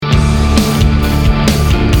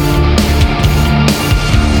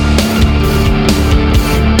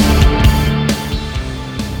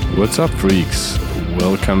What's up, freaks?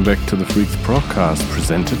 Welcome back to the Freaks Progcast,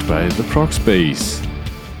 presented by the Prog Space.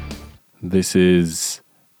 This is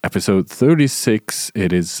episode 36.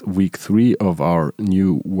 It is week 3 of our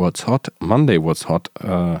new What's Hot, Monday What's Hot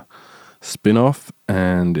spin-off,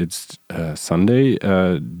 and it's Sunday,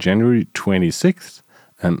 January 26th,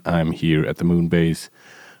 and I'm here at the Moonbase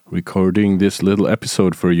recording this little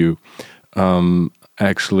episode for you.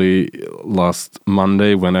 Actually, last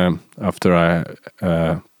Monday, after I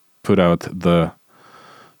put out the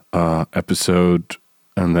episode,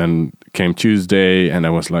 and then came Tuesday, and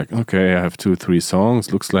I was like, okay, I have 2-3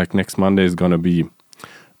 songs. Looks like next Monday is gonna be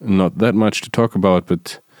not that much to talk about,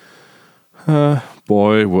 but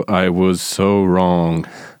boy, I was so wrong.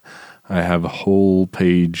 I have a whole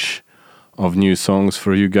page of new songs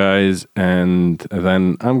for you guys, and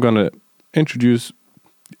then I'm gonna introduce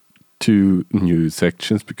 2 new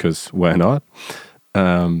sections, because why not?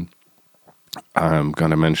 I'm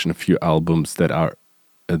gonna mention a few albums that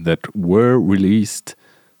were released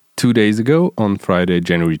 2 days ago on Friday,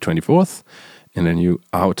 January 24th, in a new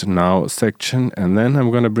Out Now section, and then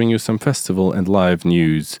I'm gonna bring you some festival and live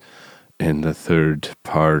news in the third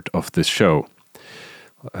part of this show.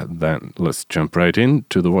 Then let's jump right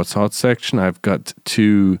into the What's Hot section. I've got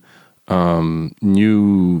 2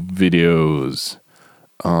 new videos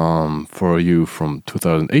for you from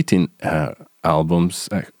 2018 albums.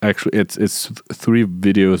 Actually, it's 3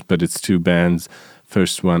 videos, but it's 2 bands.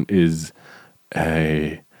 First one is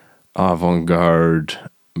a avant-garde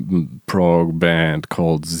prog band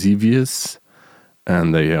called Xevious,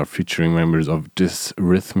 and they are featuring members of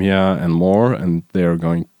Dysrhythmia and more, and they are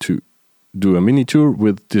going to do a mini tour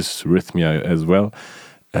with Dysrhythmia as well.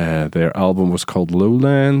 Their album was called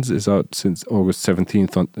Lowlands, is out since August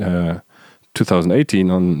 17th on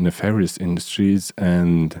 2018 on Nefarious Industries,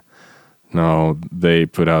 and now they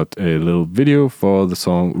put out a little video for the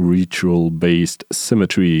song Ritual-Based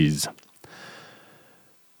Symmetries.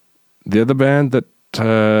 The other band that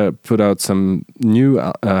put out some new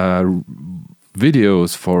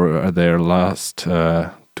videos for their last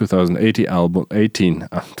 2018 album,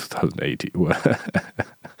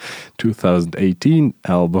 2018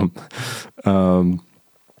 album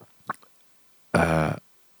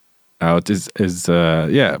out is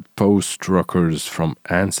Post Rockers from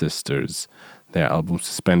Ancestors. Their album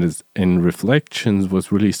Suspended in Reflections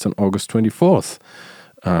was released on August 24th,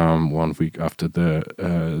 1 week after the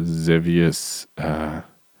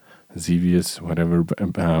Xevious whatever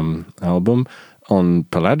album on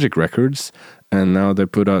Pelagic Records, and now they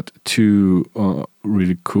put out 2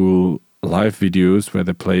 really cool live videos where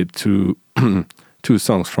they played 2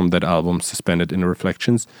 songs from that album, Suspended in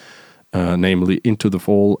Reflections, namely Into the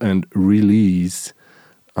Fall and Release,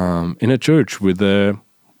 in a church with a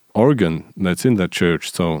organ that's in that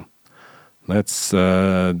church. So that's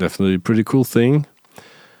definitely a pretty cool thing.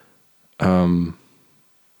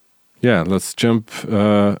 Let's jump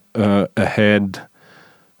ahead,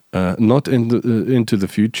 not into the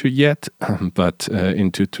future yet, but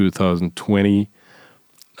into 2020.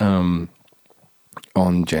 On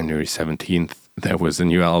January 17th, there was a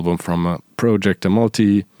new album from a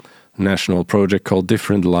multinational project called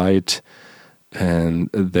Different Light, and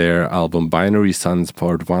their album Binary Suns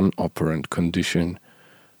Part 1 Operant Condition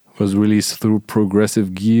was released through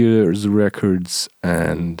Progressive Gears Records,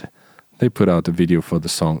 and they put out a video for the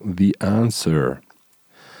song The Answer.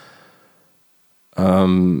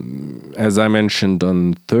 As I mentioned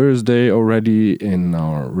on Thursday already in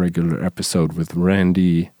our regular episode with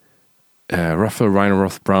Randy, Raphael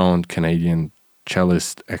Reinroth Brown, Canadian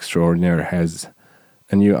cellist extraordinaire, has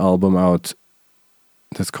a new album out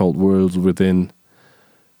that's called Worlds Within,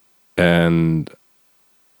 and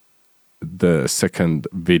the second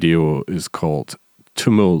video is called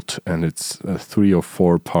Tumult, and it's a 3 or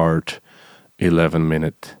 4 part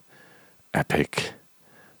 11-minute epic,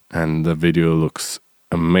 and the video looks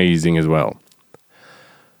amazing as well.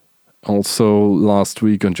 Also, last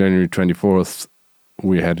week on January 24th,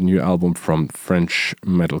 we had a new album from French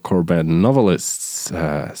metalcore band Novelists,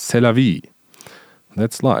 C'est la vie.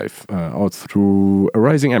 That's live, out through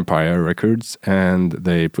Rising Empire Records, and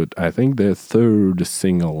they put, I think, their 3rd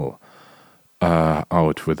single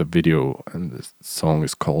out with a video, and the song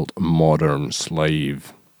is called Modern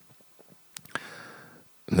Slave.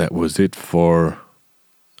 That was it for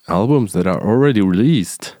albums that are already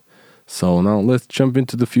released. So now let's jump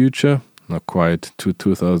into the future. Not quite to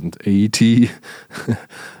 2080,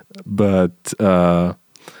 but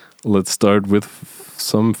let's start with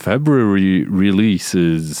some February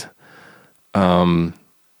releases.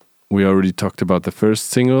 We already talked about the first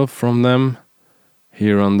single from them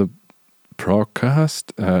here on the Progcast,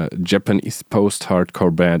 Japanese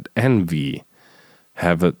post-hardcore band Envy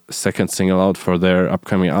have a second single out for their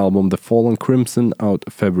upcoming album, The Fallen Crimson, out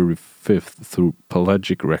February 5th through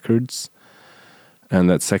Pelagic Records. And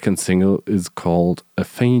that second single is called A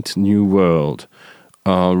Faint New World.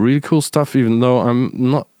 Really cool stuff, even though I'm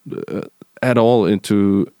not at all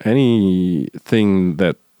into anything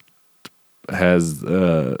that has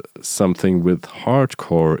something with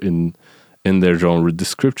hardcore in their genre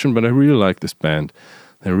description, but I really like this band.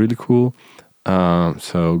 They're really cool,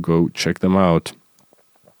 so go check them out.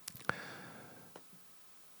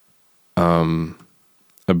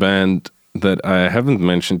 A band that I haven't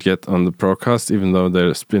mentioned yet on the podcast, even though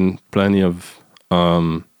there's been plenty of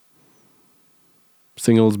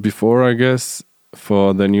singles before, I guess,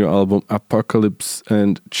 for their new album Apocalypse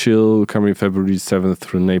and Chill, coming February 7th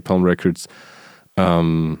through Napalm Records.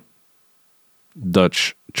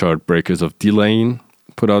 Dutch chart breakers of Delane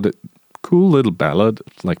put out a cool little ballad,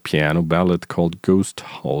 like piano ballad, called Ghost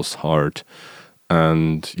House Heart.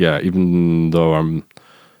 And yeah, even though I'm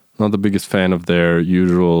not the biggest fan of their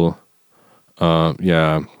usual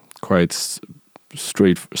quite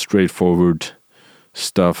straightforward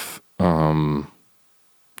stuff, that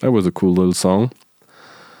was a cool little song.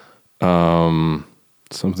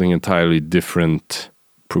 Something entirely different.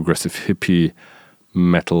 Progressive hippie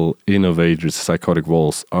metal innovators Psychotic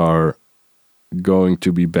Walls are going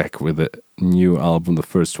to be back with a new album, the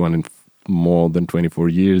first one in more than 24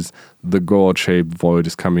 years. The God-Shaped Void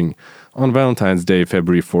is coming on Valentine's Day,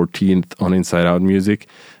 February 14th on Inside Out Music,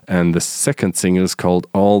 and the second single is called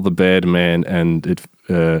All the Bad Men, and it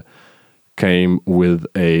came with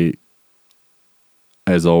a,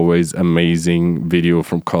 as always, amazing video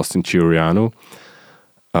from Costin Ciuriano.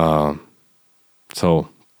 So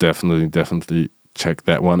definitely check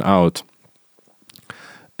that one out.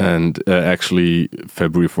 And actually,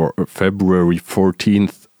 February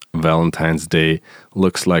 14th, Valentine's Day,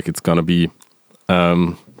 looks like it's gonna be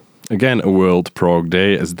again a World Prog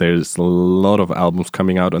Day, as there's a lot of albums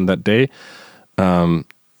coming out on that day.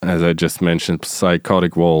 As I just mentioned,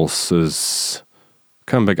 Psychotic Walls'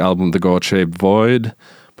 comeback album, The God-Shaped Void,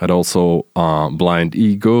 but also Blind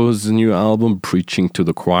Ego's new album, Preaching to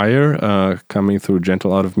the Choir, coming through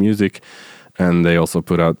Gentle Out of Music. And they also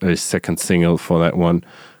put out a second single for that one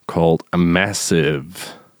called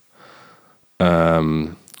Massive.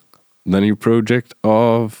 The new project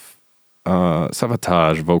of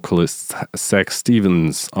Savatage vocalist Zach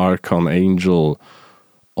Stevens, Archon Angel,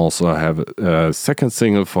 also have a second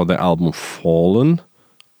single for the album Fallen,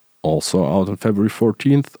 also out on February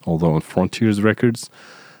 14th, although on Frontiers Records.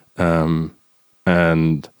 And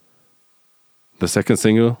the second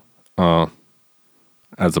single,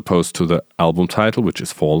 as opposed to the album title, which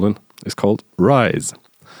is Fallen, is called Rise.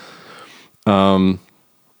 Some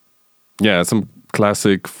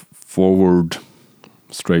classic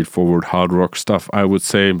straightforward hard rock stuff, I would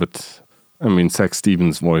say, but I mean, Zach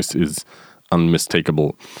Stevens' voice is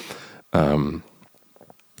unmistakable.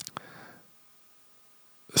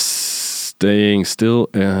 Staying still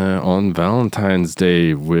on Valentine's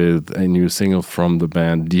Day with a new single from the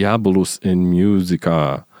band Diabolus in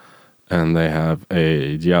Musica, and they have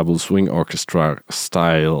a Diablo Swing Orchestra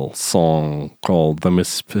style song called The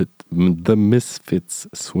Misfits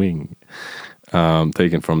Swing,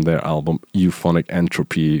 taken from their album Euphonic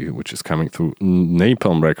Entropy, which is coming through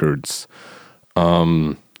Napalm Records.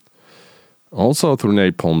 Also through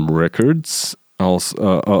Napalm Records,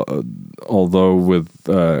 although with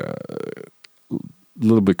a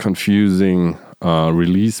little bit confusing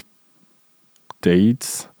release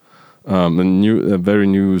dates. A very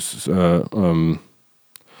new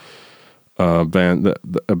band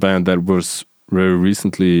that was very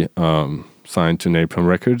recently signed to Napalm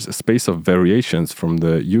Records, A Space of Variations from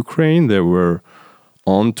the Ukraine. They were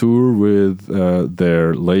on tour with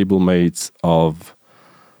their label mates of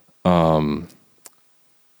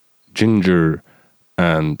Ginger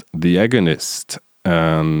and The Agonist,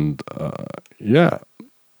 and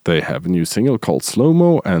they have a new single called Slow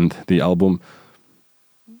Mo, and the album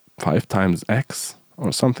 5x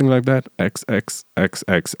or something like that,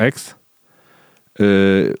 XXXXX,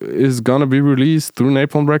 is gonna be released through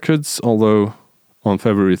Napalm Records, although on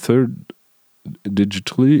February 3rd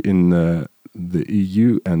digitally in the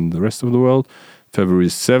EU and the rest of the world, February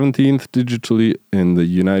 17th digitally in the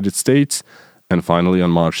United States, and finally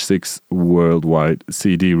on March 6th worldwide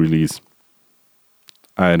CD release.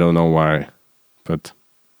 I don't know why, but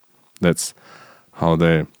that's how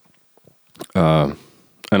they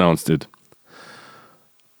announced it.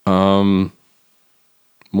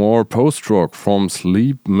 More post-rock from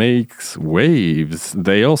Sleep Makes Waves.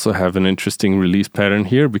 They also have an interesting release pattern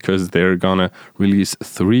here because they're gonna release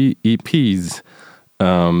 3 EPs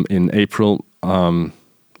in April,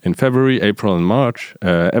 in February, April, and March.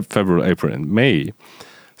 February, April, and May.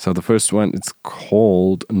 So the first one, it's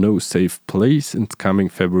called No Safe Place. It's coming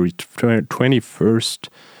February 21st.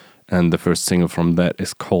 And the first single from that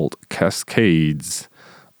is called Cascades.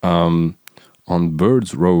 On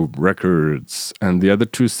Birds Row Records. And the other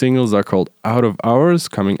 2 singles are called Out of Hours,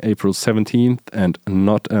 coming April 17th, and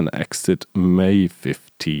Not an Exit, May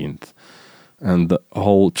 15th. And the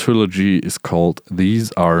whole trilogy is called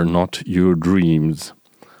These Are Not Your Dreams.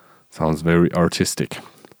 Sounds very artistic.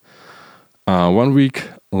 1 week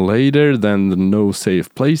later than the No Safe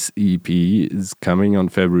Place EP is coming on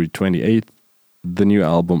February 28th, the new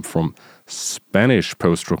album from Spanish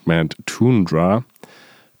post-rock band Tundra.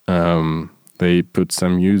 They put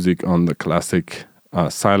some music on the classic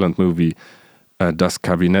silent movie Das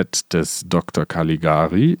Kabinett des Dr.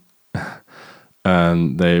 Caligari.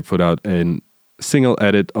 And they put out a single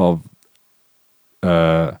edit of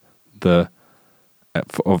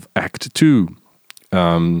Act 2.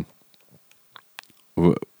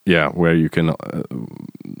 Where you can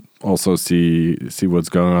also see what's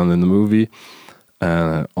going on in the movie.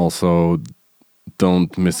 Also,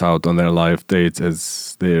 don't miss out on their live dates,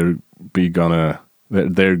 as they're gonna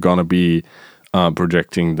be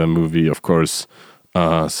projecting the movie, of course.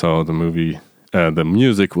 So the movie, the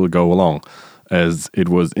music will go along as it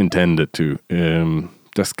was intended to.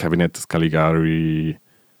 Das Kabinett des Caligari,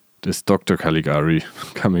 des Dr. Caligari,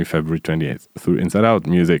 coming February 28th through Inside Out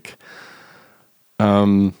Music.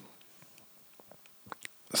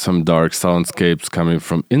 Some dark soundscapes coming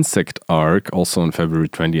from Insect Arc, also on February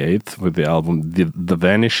 28th, with the album The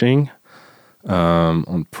Vanishing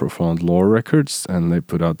on Profound Lore Records, and they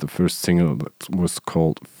put out the first single that was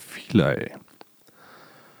called Philae.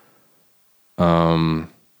 Some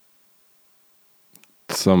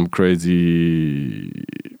crazy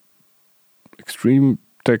extreme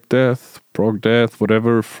tech death, prog death,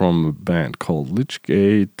 whatever, from a band called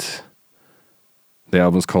Lichgate. The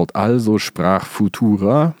album's called Also sprach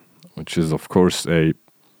Futura, which is, of course, a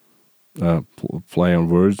play on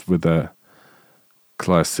words with a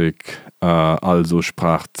classic Also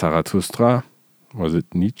sprach Zarathustra. Was it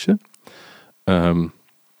Nietzsche? And,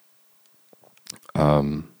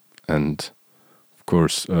 of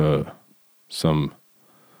course, some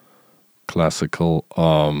classical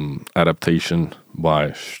adaptation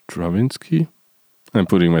by Stravinsky. I'm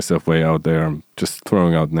putting myself way out there. I'm just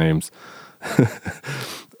throwing out names.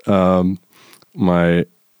 My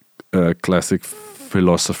classic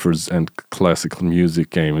philosophers and classical music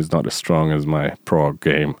game is not as strong as my prog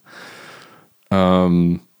game.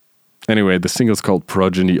 Anyway, the single's called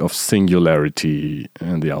Progeny of Singularity,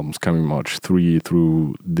 and the album's coming March 3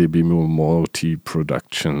 through Debimo Morti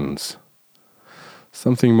Productions.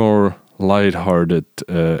 Something more lighthearted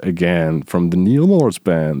again from the Neil Morse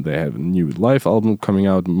Band. They have a new live album coming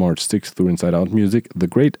out March 6th through Inside Out Music, The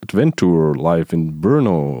Great Adventure, live in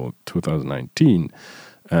Brno 2019.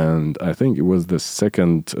 And I think it was the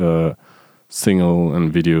second single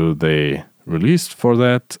and video they released for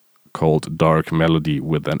that, called Dark Melody,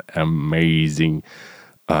 with an amazing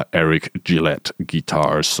Eric Gillette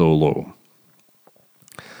guitar solo.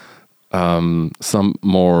 Some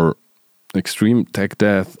more extreme tech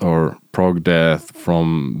death or prog death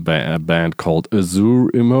from a band called Azure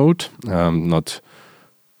Emote, not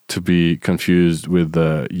to be confused with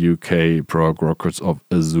the UK prog rockers of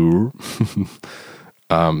Azure.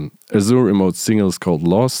 Azure Emote's single is called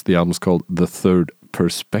Lost. The album's called The Third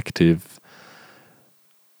Perspective,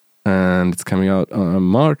 and it's coming out on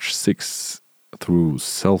March 6th through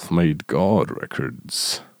Self-Made God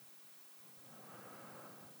Records.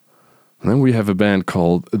 And then we have a band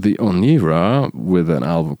called The Onira with an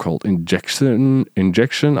album called Injection,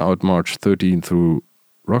 out March 13th through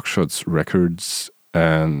Rockshots Records,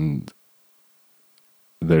 and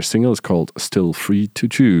their single is called Still Free to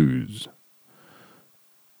Choose.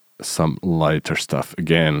 Some lighter stuff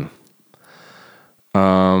again.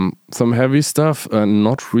 Some heavy stuff,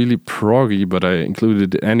 not really proggy, but I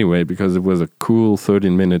included it anyway because it was a cool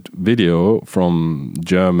 13-minute video from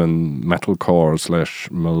German metalcore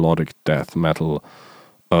 / melodic death metal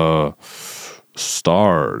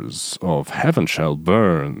stars of Heaven Shall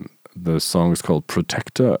Burn. The song is called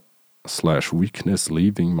Protector / Weakness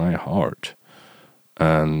Leaving My Heart.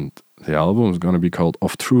 And the album is going to be called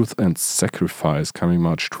Of Truth and Sacrifice, coming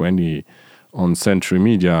March 20 on Century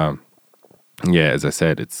Media. Yeah, as I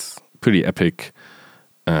said, it's pretty epic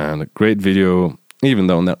and a great video, even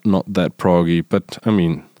though not that proggy. But I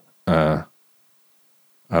mean, I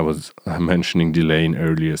I was mentioning Delane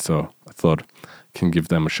earlier, so I thought I can give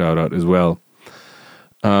them a shout out as well.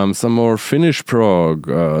 Some more Finnish prog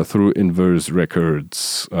through Inverse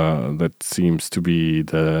Records. That seems to be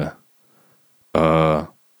the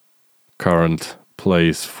current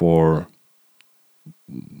place for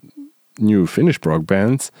new Finnish prog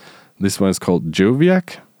bands. This one is called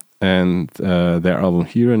Joviak, and their album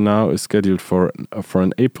Here and Now is scheduled for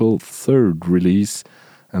an April 3rd release,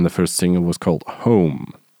 and the first single was called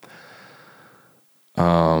Home.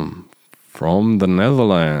 From the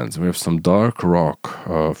Netherlands, we have some dark rock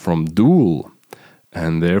from Duel,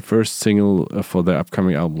 and their first single for their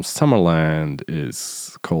upcoming album Summerland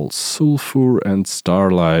is called Sulfur and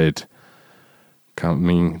Starlight.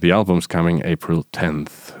 The album's coming April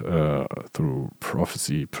 10th through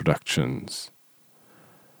Prophecy Productions.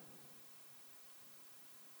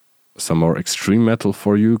 Some more extreme metal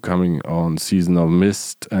for you, coming on Season of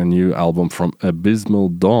Mist, a new album from Abysmal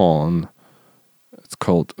Dawn. It's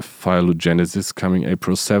called Phylogenesis, coming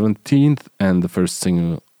April 17th, and the first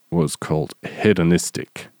single was called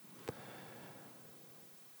Hedonistic.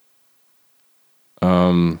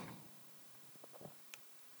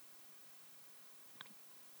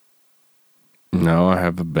 Now I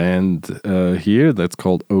have a band here that's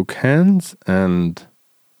called Oak Hands, and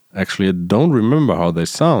actually I don't remember how they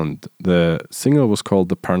sound. The single was called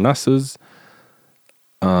The Parnassus.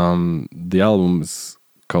 The album is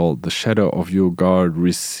called The Shadow of Your Guard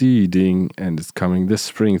Receding, and it's coming this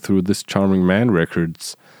spring through This Charming Man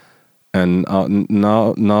Records. And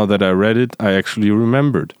now that I read it, I actually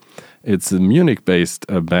remembered. It's a Munich-based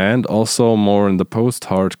band, also more in the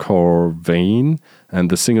post-hardcore vein, and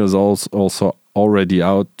the single is also already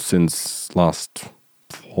out since last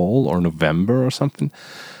fall or November or something.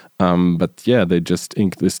 But yeah, they just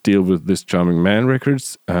inked this deal with This Charming Man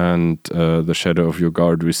Records, and The Shadow of Your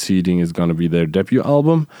Guard Receding is going to be their debut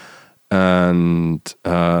album. And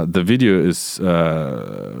the video is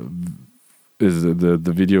the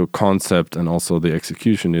video concept, and also the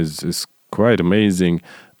execution is quite amazing,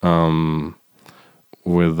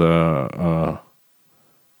 with a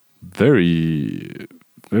very,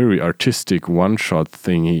 very artistic one-shot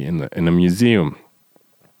thingy in a museum.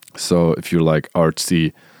 So if you like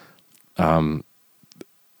artsy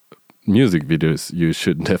music videos, you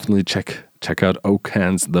should definitely check out Oak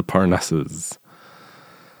Hands The Parnassus.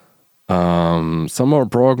 Some more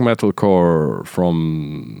prog metalcore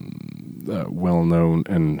from well-known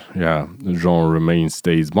and genre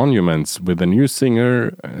mainstays Monuments, with a new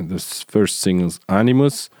singer. This first single's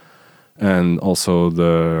Animus, and also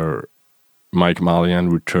the Mike Malian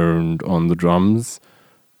returned on the drums.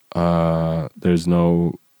 There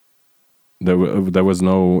was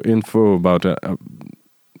no info about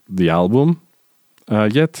the album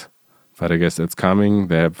yet, but I guess it's coming.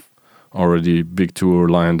 They have already big tour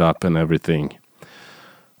lined up and everything.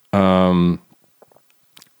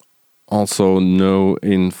 Also, no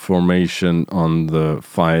information on the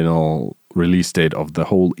final release date of the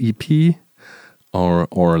whole EP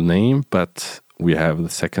or a name, but we have the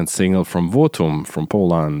second single from Votum from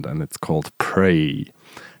Poland, and it's called Pray.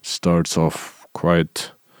 Starts off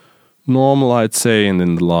quite normal, I'd say, and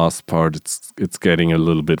in the last part it's getting a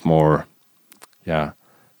little bit more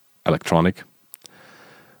electronic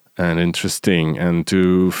and interesting. And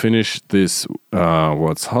to finish this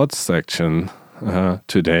What's Hot section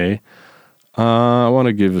today, I want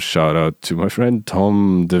to give a shout out to my friend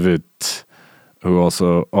Tom DeWitt, who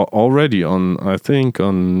also already on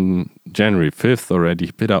January 5th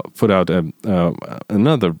already put out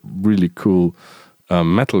another really cool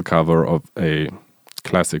metal cover of a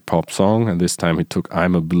classic pop song, and this time he took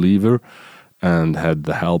I'm a Believer and had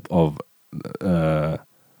the help of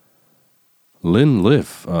Lynn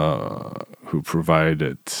Liv, who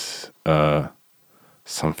provided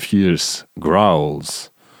some fierce growls.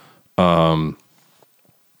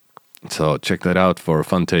 So check that out for a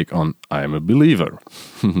fun take on I'm a Believer.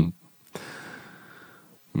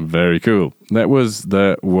 Very cool. That was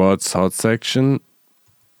the What's Hot section.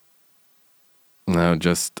 Now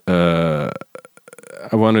just I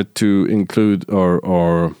wanted to include I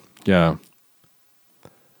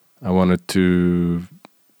wanted to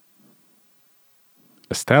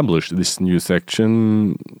establish this new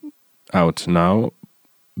section out now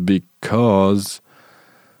because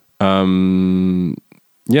bands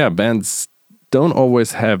don't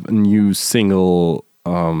always have a new single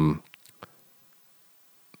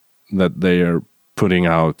that they are putting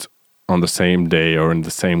out on the same day or in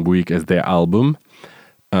the same week as their album.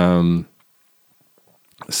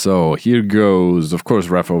 So here goes. Of course,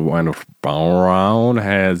 Raphael Weinberg-Brown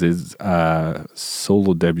has his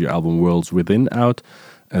solo debut album Worlds Within out,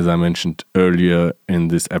 as I mentioned earlier in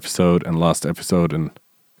this episode and last episode and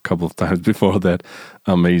a couple of times before that,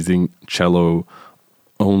 amazing cello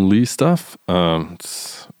only stuff.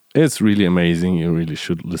 It's really amazing. You really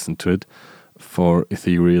should listen to it for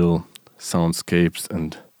ethereal soundscapes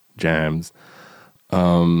and jams.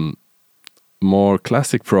 More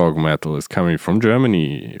classic prog metal is coming from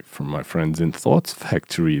Germany, from my friends in Thoughts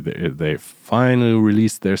Factory. They finally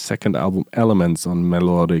released their second album, Elements, on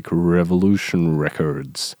Melodic Revolution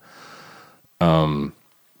Records. And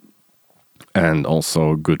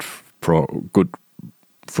also good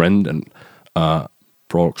friend and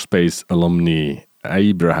prog space alumni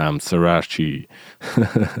Abraham Sarachi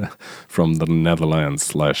from the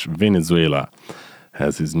Netherlands/Venezuela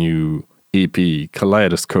has his new EP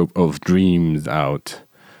Kaleidoscope of Dreams out,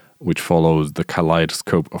 which follows the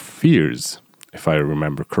Kaleidoscope of Fears, if I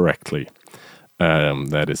remember correctly.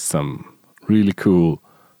 That is some really cool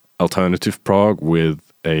alternative prog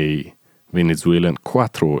with a Venezuelan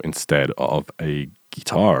cuatro instead of a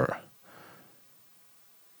guitar.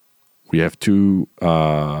 We have two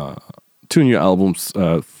new albums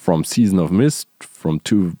from Season of Mist from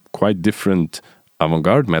two quite different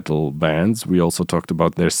avant-garde metal bands. We also talked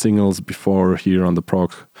about their singles before here on the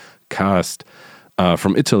Progcast.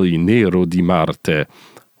 From Italy, Nero di Marte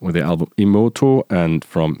with the album Imoto, and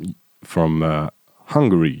from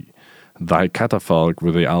Hungary, Thy Catafalque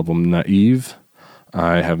with the album Naive.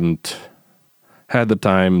 I haven't had the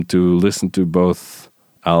time to listen to both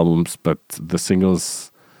albums, but the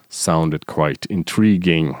singles sounded quite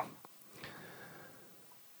intriguing.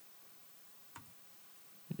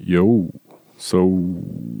 So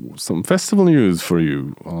some festival news for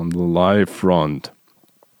you on the live front.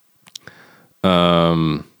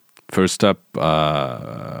 First up,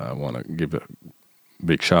 I want to give a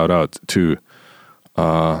big shout out to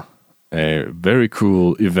a very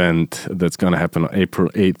cool event that's going to happen on April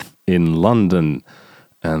 8th in London.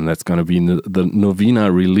 And that's going to be the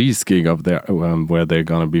Novena release gig of their where they're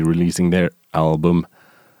going to be releasing their album,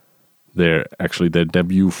 their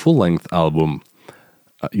debut full-length album,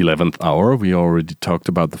 11th Hour. We already talked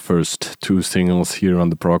about the first two singles here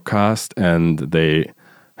on the broadcast, and they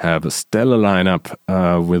have a stellar lineup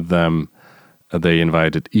with them. They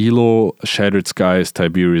invited Elo, Shattered Skies,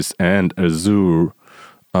 Tiberius, and Azure.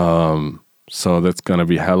 So that's going to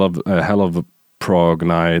be a hell of a prog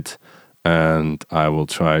night, and I will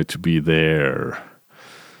try to be there.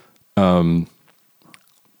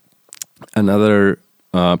 Another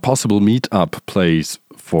possible meet-up place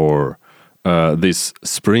for this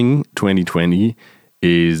spring 2020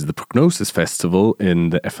 is the Prognosis Festival in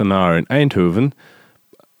the FNR in Eindhoven,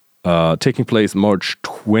 taking place March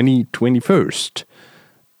 21st.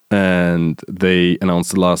 And they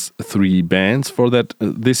announced the last three bands for that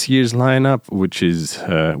this year's lineup, which is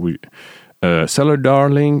Cellar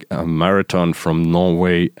Darling, a Marathon from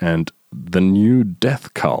Norway, and The New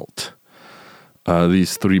Death Cult.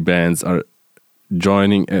 These three bands are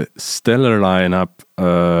joining a stellar lineup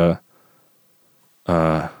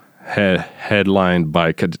headlined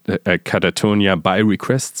by Catatonia by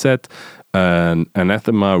Request set, and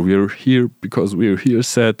Anathema We're Here Because We're Here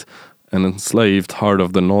set, an Enslaved Heart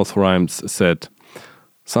of the North Rhymes set,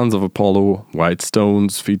 Sons of Apollo, White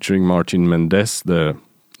Stones featuring Martin Mendez, the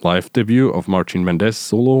live debut of Martin Mendez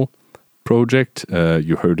solo project.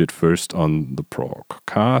 You heard it first on the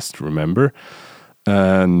Progcast, remember?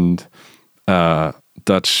 And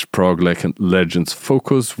Dutch prog legends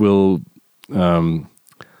Focus will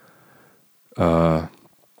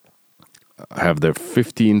have their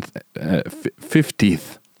 50th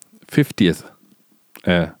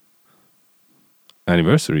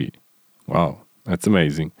anniversary. Wow, that's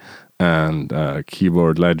amazing. And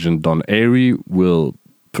keyboard legend Don Airy will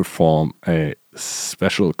perform a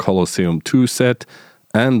special Colosseum 2 set,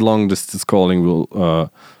 and Long Distance Calling will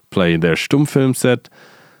play their Stummfilm set.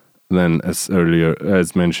 Then, as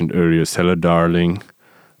mentioned earlier, Cellar Darling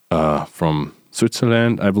from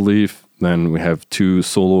Switzerland, I believe. Then we have two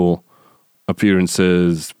solo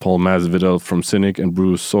appearances, Paul Masvidal from Cynic and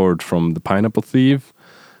Bruce Sword from The Pineapple Thief.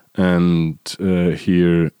 And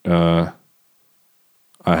here I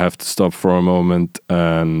have to stop for a moment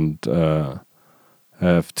and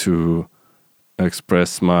have to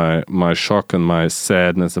express my shock and my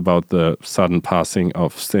sadness about the sudden passing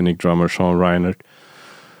of Cynic drummer Sean Reinert.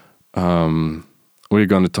 We're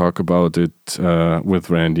going to talk about it with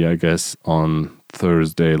Randy, I guess, on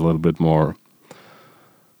Thursday a little bit more.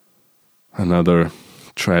 Another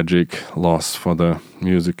tragic loss for the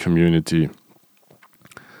music community.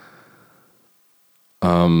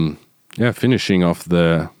 Finishing off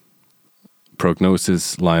the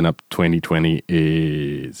Prognosis lineup 2020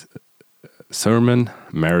 is Sermon,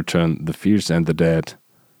 Marathon, The Fierce and the Dead,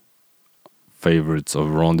 favorites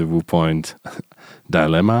of Rendezvous Point,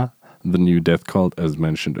 Dilemma, the new Death Cult as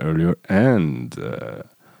mentioned earlier, and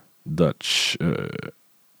Dutchies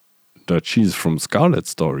from Scarlet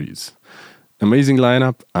Stories. Amazing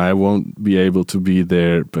lineup. I won't be able to be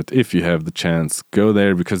there, but if you have the chance, go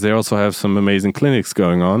there, because they also have some amazing clinics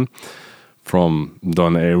going on from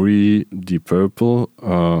Don Airey, Deep Purple,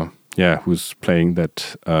 who's playing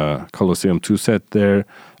that Colosseum 2 set there,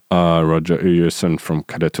 Roger Öjersen from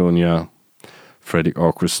Catatonia, Fredrik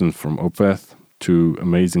Åkesson from Opeth, 2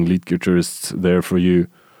 amazing lead guitarists there for you.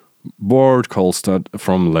 Bård Kolstad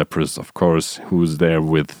from Leprous, of course, who's there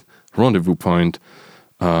with Rendezvous Point.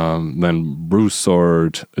 Then Bruce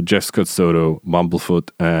Sword, Jeff Scott Soto,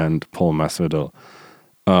 Bumblefoot, and Paul Masvidal.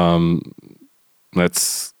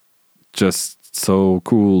 That's just so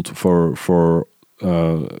cool for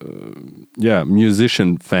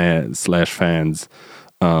musician fans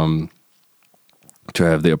to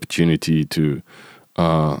have the opportunity to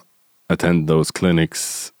attend those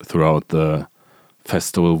clinics throughout the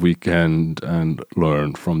festival weekend and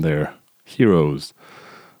learn from their heroes.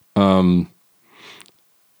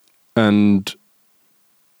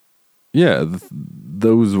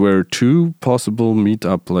 Those were 2 possible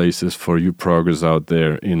meetup places for you proggers out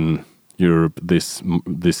there in Europe this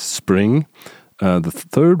spring. The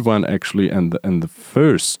third one actually, and the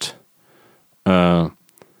first, that's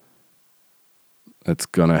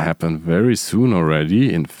gonna happen very soon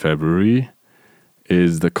already in February,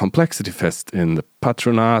 is the Complexity Fest in the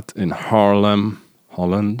Patronaat in Haarlem,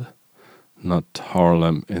 Holland, not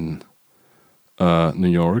Harlem in New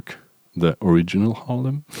York, the original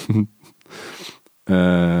Harlem.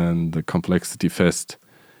 And the Complexity Fest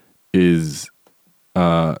has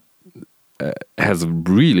a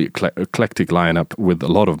really eclectic lineup with a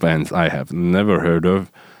lot of bands I have never heard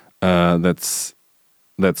of. That's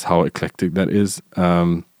how eclectic that is.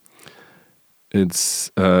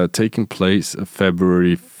 It's taking place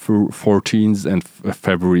February 14th and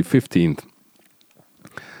February 15th.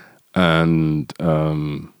 And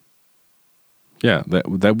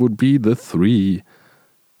that would be the 3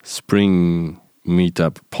 spring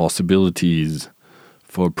meetup possibilities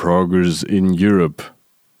for proggers in Europe.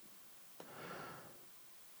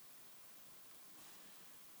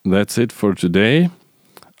 That's it for today.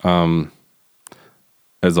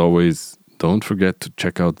 As always, don't forget to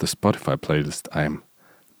check out the Spotify playlist I'm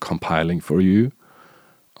compiling for you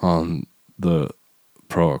on the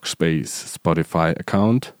Prog Space Spotify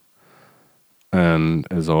account. And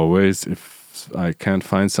as always, if I can't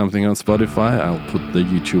find something on Spotify, I'll put the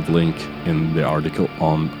YouTube link in the article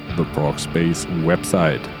on the Prog Space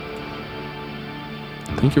website.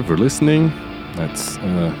 Thank you for listening. That's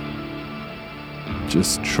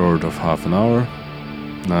just short of half an hour.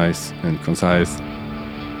 Nice and concise.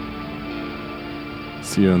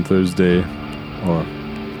 See you on Thursday, or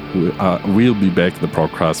we'll be back. The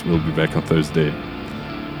Progcast will be back on Thursday.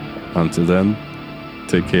 Until then,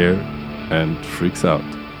 take care and freaks out.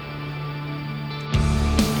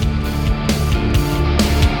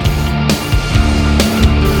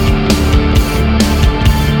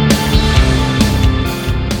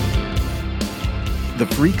 The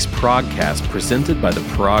Freaks Progcast, presented by the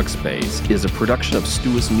Prog Space, is a production of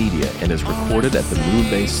Stuus Media and is recorded at the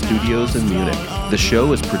Moonbase Studios in Munich. The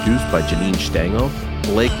show is produced by Janine Stengel,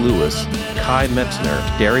 Blake Lewis, Kai Metzner,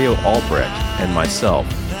 Dario Albrecht, and myself,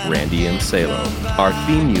 Randy M. Salo. Our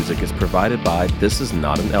theme music is provided by This Is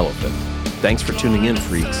Not an Elephant. Thanks for tuning in,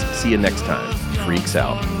 Freaks. See you next time. Freaks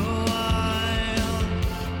out.